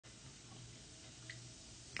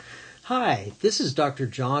Hi, this is Dr.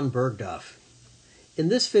 John Bergduff. In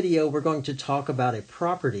this video, we're going to talk about a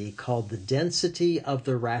property called the density of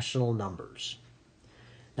the rational numbers.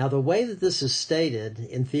 Now, the way that this is stated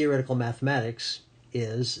in theoretical mathematics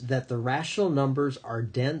is that the rational numbers are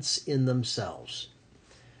dense in themselves.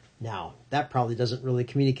 Now, that probably doesn't really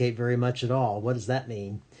communicate very much at all. What does that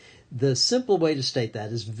mean? The simple way to state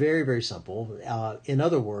that is very, very simple. In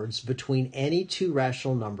other words, between any two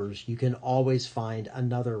rational numbers, you can always find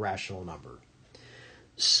another rational number.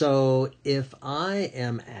 So if I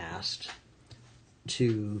am asked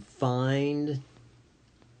to find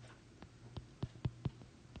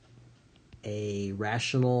a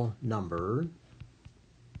rational number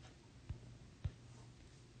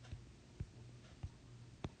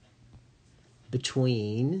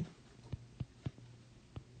between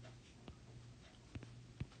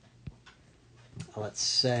let's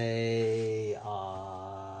say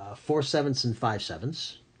 4/7 and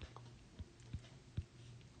 5/7.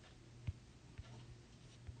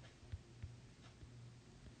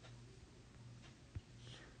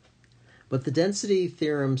 What the density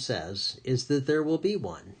theorem says is that there will be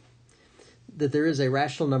one, that there is a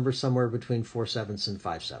rational number somewhere between 4/7 and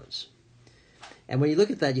 5/7. And when you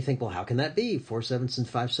look at that, you think, well, how can that be? 4/7 and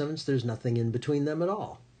 5/7, there's nothing in between them at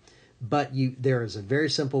all. But there is a very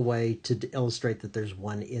simple way to illustrate that there's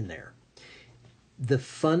one in there. The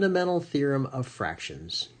fundamental theorem of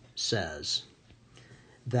fractions says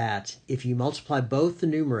that if you multiply both the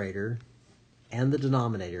numerator and the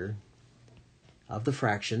denominator of the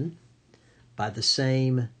fraction by the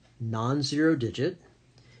same non-zero digit,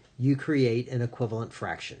 you create an equivalent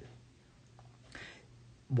fraction.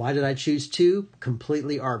 Why did I choose 2?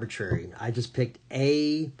 Completely arbitrary. I just picked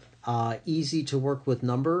a easy to work with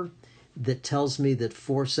number that tells me that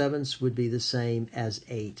 4/7 would be the same as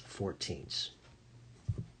 8/14.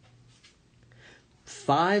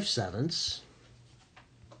 5/7,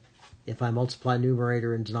 if I multiply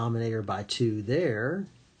numerator and denominator by 2 there,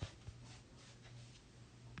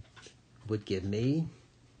 would give me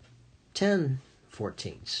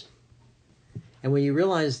 10/14. And when you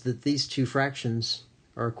realize that these two fractions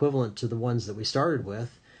are equivalent to the ones that we started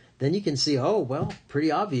with, then you can see, oh, well,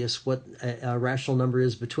 pretty obvious what a rational number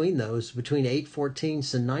is between those. Between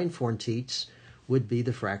 8/14 and 9/14 would be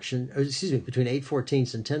the fraction, or excuse me, between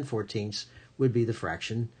 8/14 and 10/14 would be the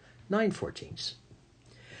fraction 9/14.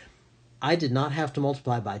 I did not have to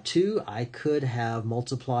multiply by 2. I could have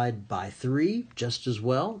multiplied by 3 just as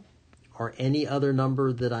well, or any other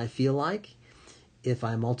number that I feel like. If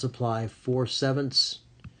I multiply 4/7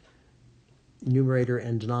 numerator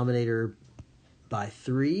and denominator by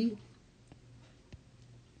 3,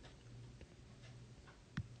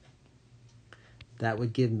 that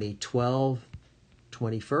would give me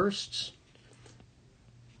 12/21.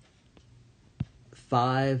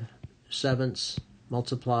 5/7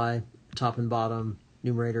 multiply top and bottom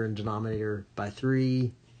numerator and denominator by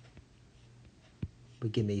 3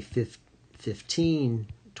 would give me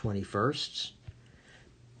 15/21.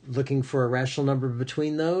 Looking for a rational number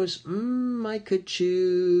between those, I could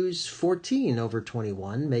choose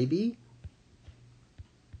 14/21, maybe.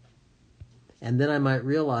 And then I might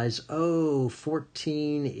realize,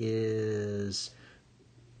 14 is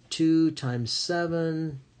 2 times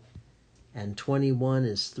 7, and 21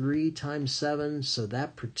 is 3 times 7, so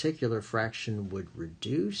that particular fraction would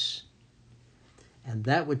reduce. And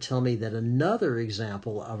that would tell me that another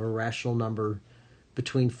example of a rational number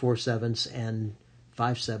between 4/7 and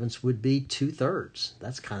 5/7 would be 2/3.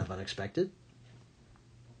 That's kind of unexpected.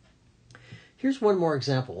 Here's one more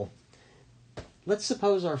example. Let's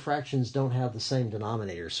suppose our fractions don't have the same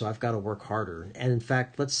denominator, so I've got to work harder. And in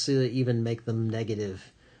fact, let's even make them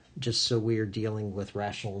negative, just so we are dealing with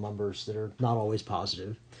rational numbers that are not always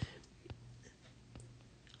positive.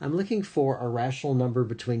 I'm looking for a rational number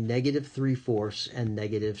between -3/4 and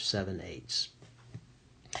 -7/8.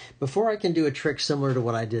 Before I can do a trick similar to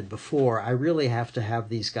what I did before, I really have to have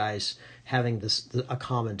these guys having a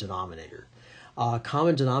common denominator. A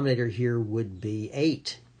common denominator here would be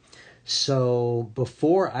 8. So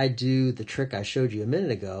before I do the trick I showed you a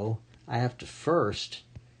minute ago, I have to first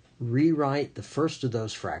rewrite the first of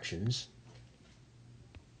those fractions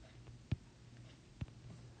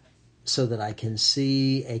so that I can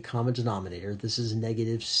see a common denominator. This is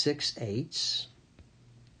 -6/8.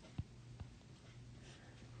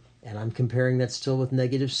 And I'm comparing that still with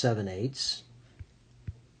 -7/8.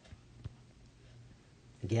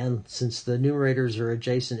 Again, since the numerators are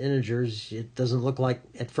adjacent integers, it doesn't look like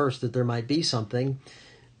at first that there might be something.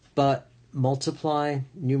 But multiply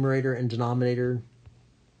numerator and denominator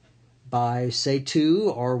by, say,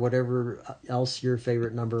 2 or whatever else your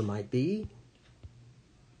favorite number might be.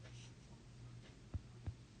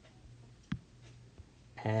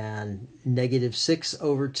 And negative 6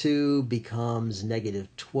 over 2 becomes negative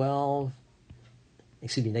 12.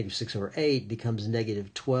 Excuse me, negative 6 over 8 becomes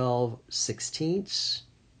negative 12 sixteenths.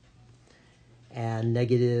 And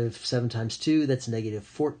negative 7 times 2, that's negative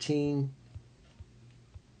 14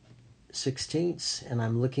 sixteenths. And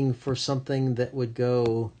I'm looking for something that would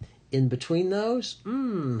go in between those.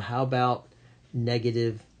 How about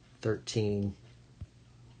negative 13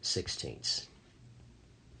 sixteenths?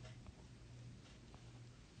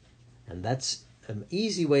 And that's an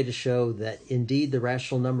easy way to show that indeed the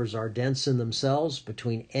rational numbers are dense in themselves.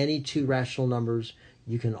 Between any two rational numbers,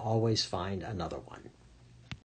 you can always find another one.